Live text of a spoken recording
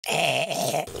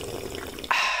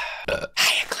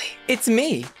It's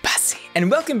me, Bussy, and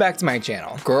welcome back to my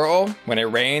channel. Girl, when it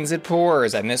rains, it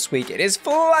pours, and this week it is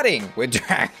flooding with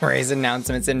Drag Race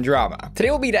announcements and drama. Today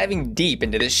we'll be diving deep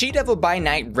into the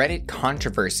SHEdevilBYnight Reddit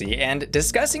controversy and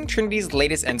discussing Trinity's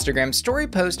latest Instagram story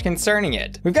post concerning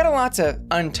it. We've got a lot to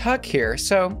untuck here,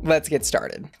 so let's get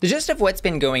started. The gist of what's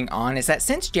been going on is that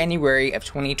since January of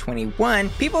 2021,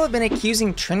 people have been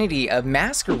accusing Trinity of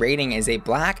masquerading as a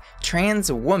black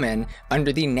trans woman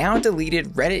under the now deleted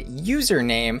Reddit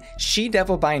username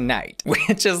SHEdevilBYnight,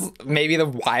 which is maybe the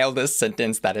wildest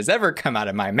sentence that has ever come out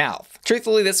of my mouth.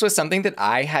 Truthfully, this was something that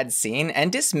I had seen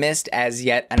and dismissed as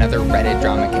yet another Reddit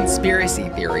drama conspiracy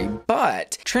theory,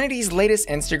 but Trinity's latest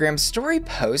Instagram story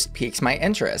post piques my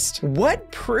interest.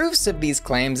 What proofs of these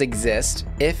claims exist,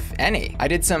 if any? I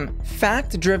did some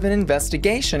fact-driven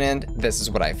investigation and this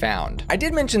is what I found. I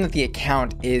did mention that the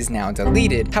account is now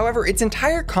deleted, however, its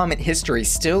entire comment history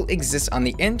still exists on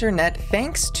the internet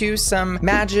thanks to some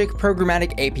magic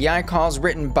programmatic API calls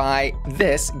written by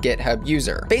this GitHub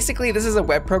user. Basically, this is a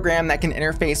web program that can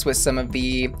interface with some of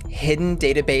the hidden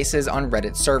databases on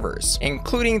Reddit servers,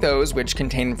 including those which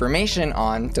contain information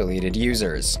on deleted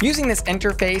users. Using this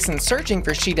interface and searching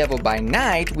for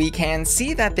SHEdevilBYnight, we can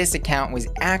see that this account was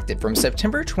active from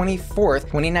September 24th,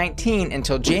 2019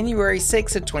 until January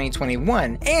 6th of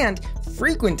 2021, and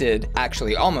frequented,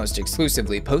 actually almost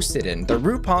exclusively posted in, the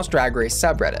RuPaul's Drag Race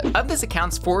subreddit. Of this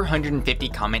account's 450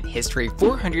 comment history,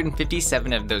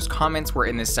 457 of those comments were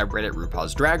in the subreddit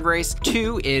RuPaul's Drag Race,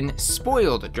 2 in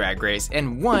Spoiled Drag Race,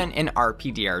 and 1 in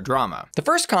RPDR Drama. The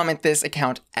first comment this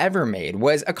account ever made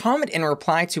was a comment in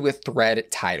reply to a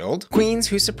thread titled, "Queens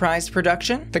Who Surprised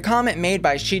Production?" The comment made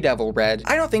by SHEdevil read,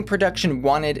 "I don't think production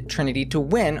wanted Trinity to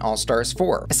win All Stars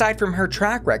 4. Aside from her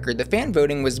track record, the fan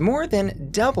voting was more than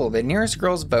double the nearest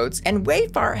girl's votes and way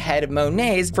far ahead of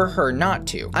Monet's for her not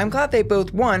to. I'm glad they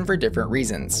both won for different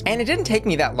reasons." And it didn't take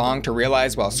me that long to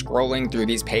realize while scrolling through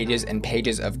these pages and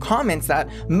pages of comments that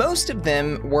most of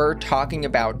them were talking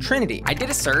about Trinity. I did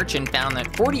a search and found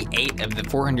that 48 of the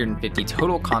 450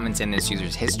 total comments in this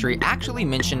user's history actually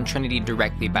mentioned Trinity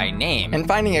directly by name, and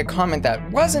finding a comment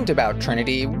that wasn't about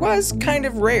Trinity was kind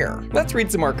of rare. Let's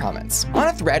read some more comments. On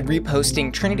a thread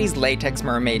reposting Trinity's latex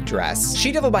mermaid dress,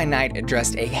 SHEdevilBYnight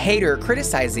addressed a hater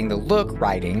criticizing the look,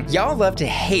 writing, "Y'all love to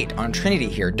hate on Trinity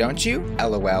here, don't you?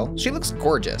 LOL, she looks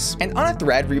gorgeous." And on a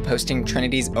thread reposting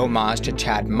Trinity's homage to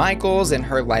Chad Michaels and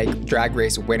her Drag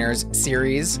Race Winners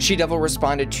series, SHEdevil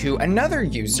responded to another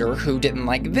user who didn't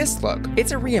like this look.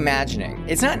 "It's a reimagining.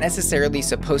 It's not necessarily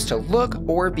supposed to look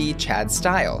or be Chad's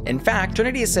style. In fact,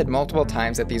 Trinity has said multiple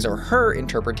times that these are her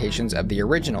interpretations of the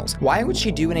originals. Why would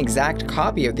she do an exact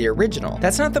copy of the original?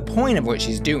 That's not the point of what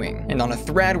she's doing." And on a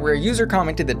thread where a user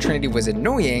commented that Trinity was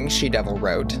annoying, SHEdevil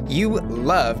wrote, "You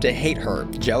love to hate her.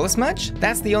 Jealous much?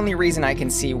 That's the only reason I can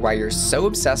see why you're so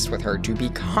obsessed with her to be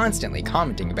constantly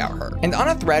commenting about her." And on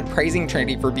a thread praising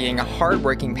Trinity for being a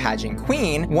hardworking pageant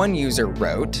queen, one user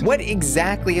wrote, "What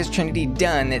exactly has Trinity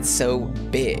done that's so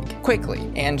big?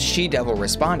 Quickly." And SHEdevil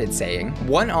responded saying,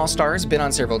 "Won All-Stars, been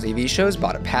on several TV shows,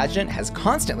 bought a pageant, has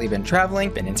constantly been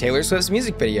traveling, been in Taylor Swift's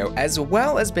music video, as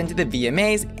well as been to the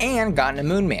VMAs and gotten a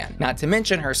Moon Man. Not to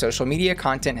mention her social media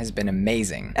content has been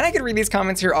amazing." And I could read these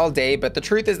comments here all day, but the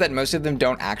truth is that most of them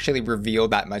don't actually reveal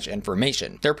that much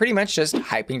information. They're pretty much just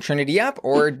hyping Trinity up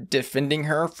or defending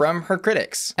her from her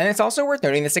critics. And it's also worth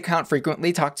noting this account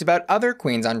frequently talks about other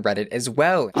queens on Reddit as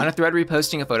well. On a thread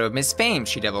reposting a photo of Miss Fame,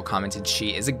 SHEdevil commented,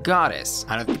 "She is a goddess."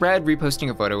 On a thread reposting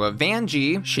a photo of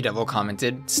Vanjie, SHEdevil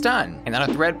commented, "Stun." And on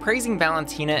a thread praising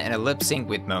Valentina in a lip sync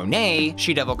with Monet,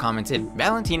 SHEdevil commented,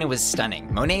 "Valentina was stunning.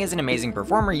 Monet is an amazing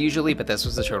performer usually, but this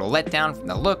was a total letdown from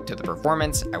the look to the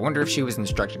performance. I wonder if she was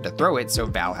instructed to throw it so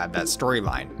Val had that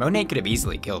storyline. Monet could have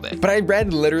easily killed it." But I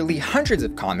read literally hundreds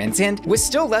of comments and was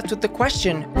still left with the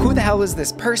question, who the hell is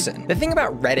this person? The thing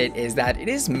about Reddit is that it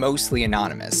is mostly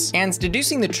anonymous, and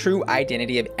deducing the true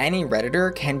identity of any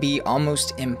Redditor can be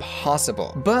almost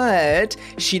impossible. But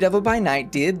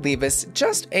SHEdevilBYnight did leave us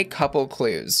just a couple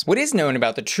clues. What is known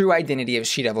about the true identity of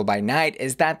SHEdevilBYnight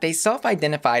is that they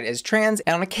self-identified as trans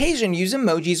and on occasion use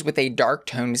emojis with a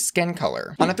dark-toned skin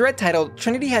color. On a thread titled,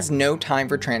 "Trinity has no time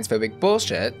for transphobic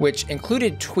bullshit," which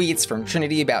included tweets from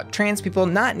Trinity about trans people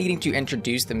not needing to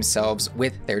introduce themselves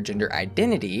with their gender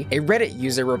identity, a Reddit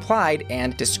user replied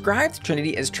and described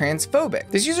Trinity as transphobic.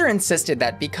 This user insisted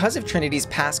that because of Trinity's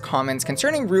past comments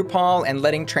concerning RuPaul and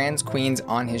letting trans queens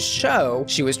on his show,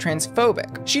 she was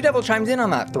transphobic. SHEdevil chimed in on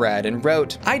that thread and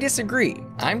wrote, "I disagree.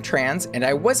 I'm trans and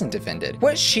I wasn't offended.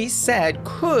 What she said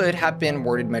could have been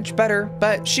worded much better,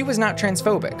 but she was not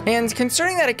transphobic. And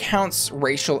concerning that account's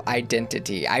racial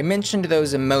identity, I mentioned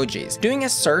those emojis. Doing a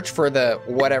search for the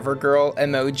whatever girl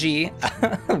emoji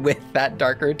with that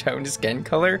darker toned skin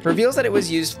color reveals that it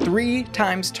was used 3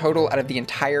 times total out of the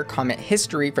entire comment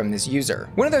history from this user.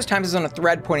 One of those times is on a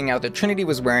thread pointing out that Trinity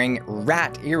was wearing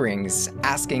rat earrings,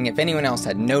 asking if anyone else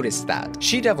had noticed that.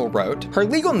 SHEDevil wrote, her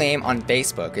legal name on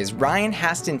Facebook is Ryan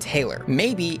Haston Taylor,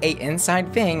 maybe a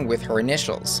inside thing with her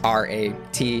initials.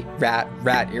 R-A-T,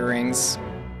 rat earrings.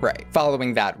 Right.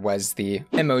 Following that was the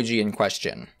emoji in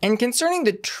question. And concerning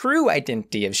the true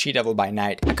identity of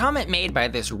SHEdevilBynight, a comment made by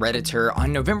this Redditor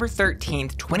on November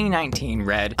 13th, 2019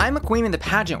 read, I'm a queen in the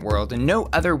pageant world and no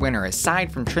other winner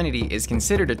aside from Trinity is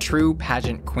considered a true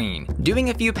pageant queen. Doing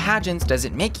a few pageants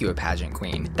doesn't make you a pageant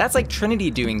queen. That's like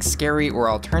Trinity doing scary or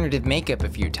alternative makeup a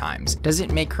few times.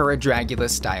 Doesn't make her a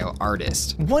Dragula-style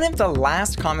artist. One of the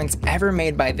last comments ever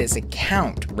made by this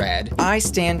account read, I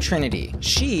stan Trinity.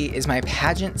 She is my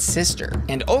pageant sister.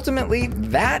 And ultimately,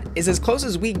 that is as close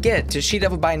as we get to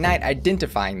SHEdevilBynight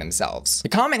identifying themselves. The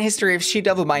comment history of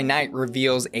SHEdevilBynight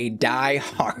reveals a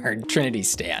die-hard Trinity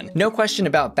stan. No question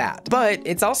about that. But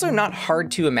it's also not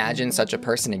hard to imagine such a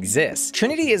person exists.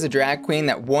 Trinity is a drag queen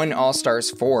that won All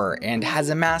Stars 4 and has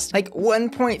amassed like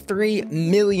 1.3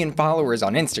 million followers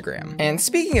on Instagram. And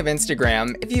speaking of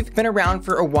Instagram, if you've been around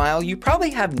for a while, you probably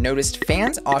have noticed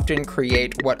fans often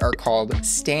create what are called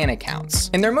stan accounts.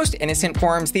 In their most innocent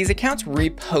forms, these accounts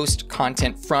repost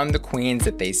content from the queens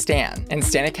that they stan. And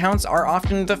stan accounts are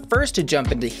often the first to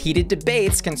jump into heated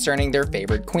debates concerning their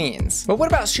favorite queens. But what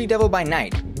about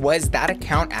SHEdevilBynight? Was that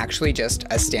account actually just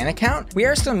a stan account? We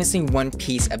are still missing one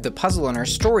piece of the puzzle in our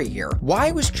story here.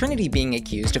 Why was Trinity being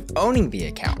accused of owning the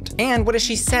account? And what has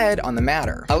she said on the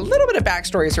matter? A little bit of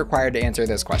backstory is required to answer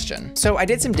this question. So I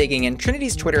did some digging, and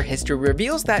Trinity's Twitter history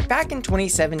reveals that back in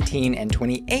 2017 and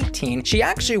 2018, she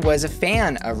actually was a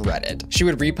fan of Reddit. She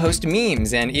would repost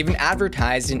memes and even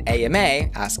advertised an AMA,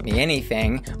 Ask Me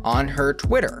Anything, on her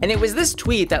Twitter. And it was this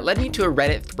tweet that led me to a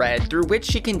Reddit thread through which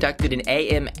she conducted an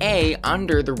AMA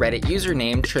under the Reddit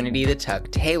username Trinity the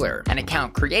Tuck Taylor, an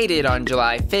account created on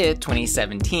July 5th,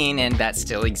 2017, and that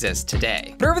still exists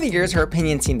today. But over the years, her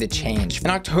opinion seemed to change. In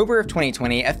October of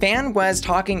 2020, a fan was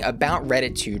talking about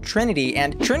Reddit to Trinity,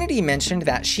 and Trinity mentioned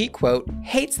that she, quote,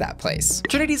 hates that place.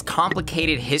 Trinity's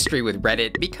complicated history with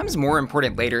Reddit becomes more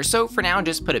important later, so for now,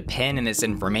 just put a pin in this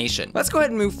information. Let's go ahead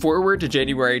and move forward to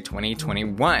January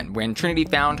 2021, when Trinity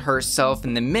found herself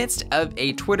in the midst of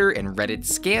a Twitter and Reddit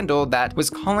scandal that was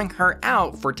calling her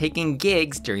out for taking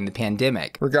gigs during the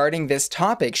pandemic. Regarding this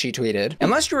topic, she tweeted,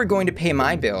 unless you are going to pay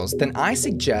my bills, then I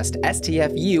suggest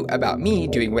STFU about me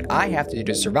doing what I have to do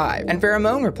to survive. And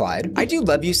Pheromone replied, I do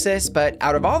love you, sis, but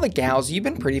out of all the gals, you've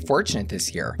been pretty fortunate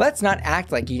this year. Let's not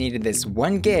act like you needed this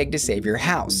one gig to save your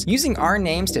house. Using our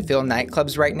names to fill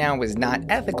nightclubs right now was not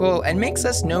ethical and makes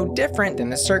us no different than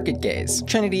the circuit gays.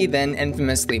 Trinity then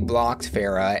infamously blocked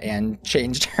Farah and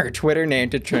changed her Twitter name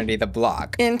to Trinity the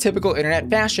Block. In typical internet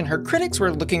fashion, her critics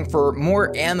were looking for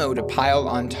more ammo to pile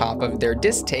on top of their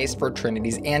distaste for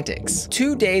Trinity's antics.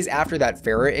 2 days after that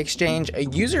Farah exchange, a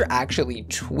user actually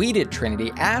tweeted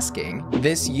Trinity asking,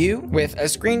 this you? With a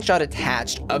screenshot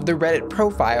attached of the Reddit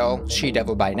profile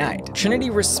SHEdevilBynight. Trinity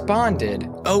responded,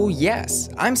 oh yes,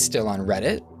 I'm still on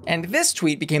Reddit. And this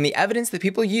tweet became the evidence that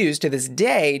people use to this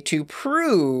day to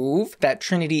prove that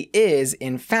Trinity is,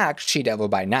 in fact,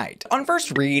 SHEdevilBynight. On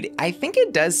first read, I think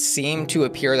it does seem to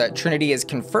appear that Trinity is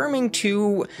confirming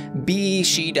to be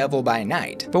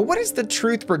SHEdevilBynight. But what is the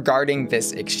truth regarding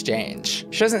this exchange?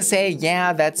 She doesn't say,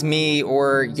 yeah, that's me,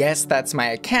 or yes, that's my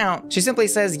account. She simply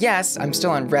says, yes, I'm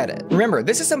still on Reddit. Remember,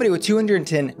 this is somebody with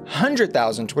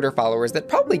 100,000 Twitter followers that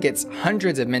probably gets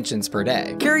hundreds of mentions per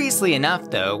day. Curiously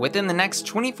enough, though, within the next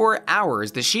 24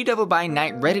 hours, the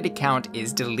SHEdevilBynight Reddit account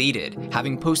is deleted,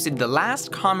 having posted the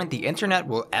last comment the internet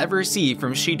will ever see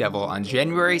from SHEDevil on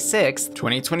January 6th,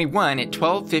 2021 at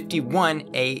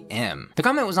 12:51 a.m. The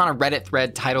comment was on a Reddit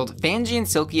thread titled Fanji and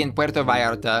Silky in Puerto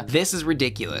Vallarta, this is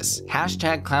ridiculous.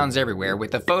 Hashtag clowns everywhere,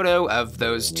 with a photo of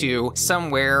those two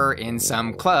somewhere in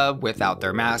some club without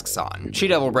their masks on.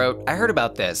 SHEDevil wrote, I heard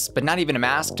about this, but not even a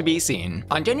mask to be seen.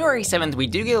 On January 7th, we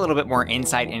do get a little bit more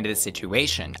insight into the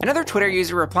situation. Another Twitter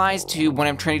user replies to one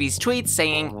of Trinity's tweets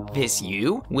saying, this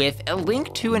you? With a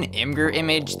link to an Imgur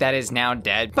image that is now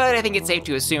dead, but I think it's safe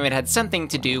to assume it had something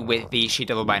to do with the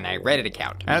SHEdevilBynight Reddit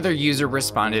account. Another user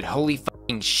responded, holy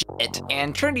shit.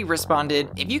 And Trinity responded,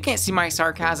 if you can't see my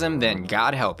sarcasm, then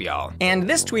God help y'all. And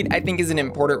this tweet I think is an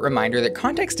important reminder that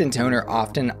context and tone are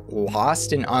often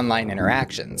lost in online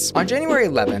interactions. On January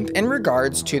 11th, in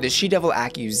regards to the she-devil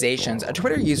accusations, a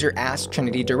Twitter user asked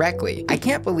Trinity directly, I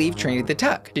can't believe Trinity the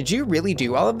Tuck. Did you really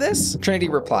do all of this? Trinity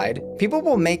replied, people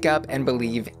will make up and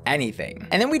believe anything.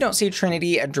 And then we don't see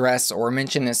Trinity address or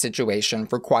mention this situation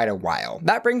for quite a while.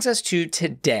 That brings us to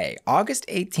today, August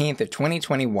 18th of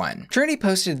 2021. Trinity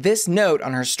posted this note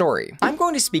on her story. I'm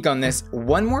going to speak on this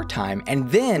one more time and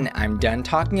then I'm done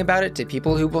talking about it to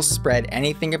people who will spread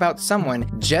anything about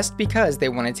someone just because they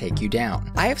want to take you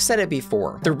down. I have said it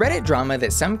before. The Reddit drama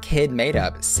that some kid made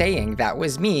up saying that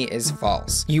was me is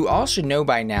false. You all should know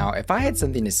by now if I had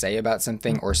something to say about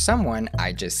something or someone,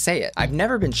 I just say it. I've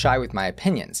never been shy with my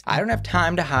opinions. I don't have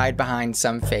time to hide behind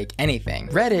some fake anything.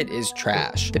 Reddit is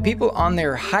trash. The people on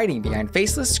there are hiding behind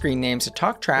faceless screen names to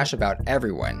talk trash about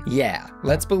everyone. Yeah,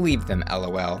 let's believe them,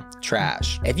 lol.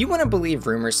 Trash. If you want to believe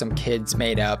rumors some kids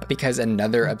made up because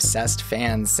another obsessed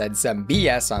fan said some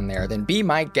BS on there, then be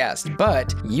my guest,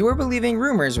 but you are believing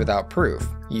rumors without proof.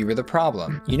 You were the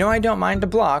problem. You know I don't mind to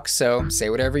block, so say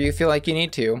whatever you feel like you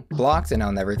need to. Blocked and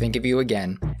I'll never think of you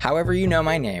again. However you know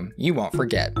my name, you won't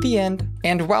forget. The end.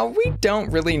 And while we don't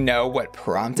really know what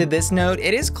prompted this note,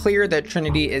 it is clear that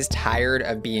Trinity is tired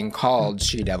of being called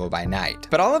SHEdevilBynight.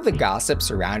 But all of the gossip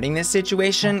surrounding this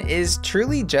situation is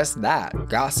truly just that,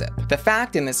 gossip. The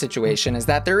fact in this situation is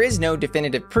that there is no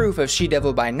definitive proof of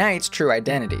SHEdevilBynight's true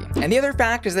identity. And the other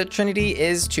fact is that Trinity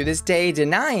is to this day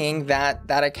denying that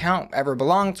that account ever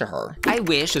belonged to her. I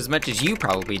wish, as much as you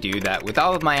probably do, that with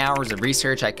all of my hours of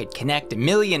research I could connect a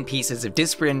million pieces of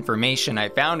disparate information I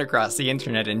found across the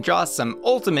internet and draw some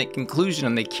ultimate conclusion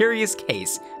on the curious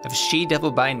case of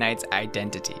SHEdevilBynight's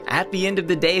identity. At the end of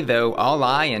the day though, all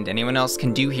I and anyone else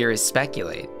can do here is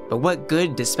speculate. But what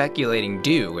good does speculating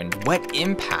do, and what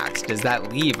impact does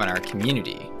that leave on our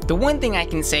community? The one thing I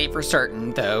can say for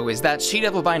certain, though, is that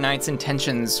SHEdevilBynight's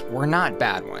intentions were not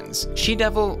bad ones.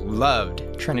 SHEdevil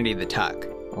loved Trinity the Tuck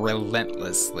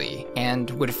relentlessly and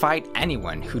would fight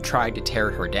anyone who tried to tear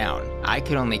her down. I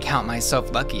could only count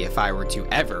myself lucky if I were to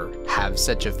ever have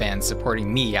such a fan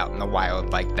supporting me out in the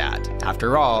wild like that.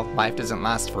 After all, life doesn't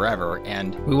last forever,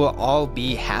 and we will all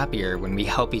be happier when we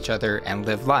help each other and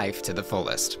live life to the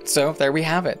fullest. So there we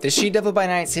have it, the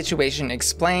SHEdevilBynight situation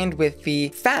explained with the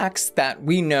facts that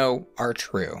we know are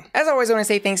true. As always, I want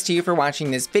to say thanks to you for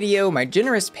watching this video, my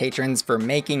generous patrons for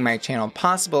making my channel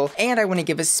possible, and I want to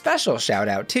give a special shout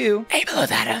out to Abel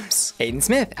Adams, Hayden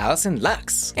Smith, Allison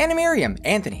Lux, Anna Miriam,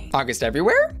 Anthony, August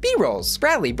Everywhere, B-Rolls,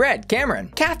 Bradley, Brett,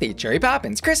 Cameron, Kathy, Cherry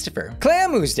Poppins, Christopher, Clea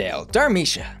Moosdale,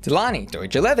 Darmisha, Delani,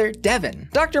 Deutsche Leather, Devin,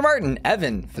 Dr. Martin,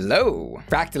 Evan, Flo,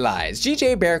 Fractalize,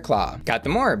 GJ Bearclaw, Got the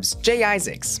Morbs, Jay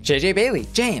Isaacs, JJ Bailey,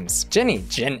 James, Jenny,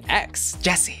 Jen X,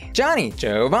 Jesse, Johnny,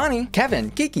 Giovanni,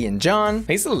 Kevin, Kiki and John,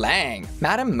 Lisa Lang,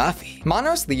 Madam Muffy,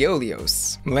 Manos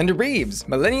Leolios, Melinda Reeves,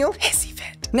 Millennial Hissy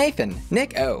Fit, Nathan,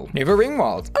 Nick O, Neva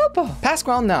Ringwald, Opal,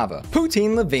 Pasquale Nava,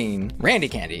 Poutine Levine, Randy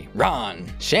Candy, Ron,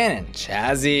 Shannon,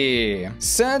 Chazzy,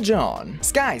 Sir John,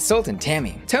 Sky, Sultan,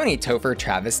 Tammy, Tony, Topher,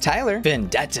 Travis, Tyler,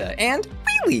 Vendetta, and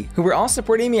Wheelie, who were all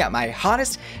supporting me at my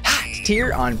hottest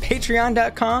tier on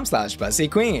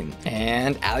patreon.com/BussyQueen,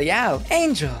 and Alial,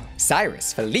 Angel,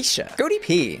 Cyrus, Felicia, Cody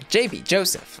P, JB,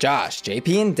 Joseph, Josh,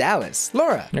 JP in Dallas,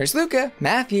 Laura, Nurse Luca,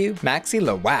 Matthew, Maxi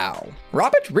LaWow,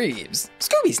 Robert Reeves,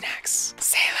 Scooby Snacks,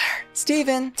 Sailor,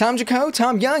 Steven, Tom Jaco,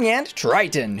 Tom Young, and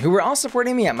Triton, who were all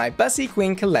supporting me at my Bussy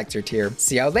Queen Collector tier.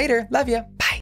 See y'all later. Love ya. Bye.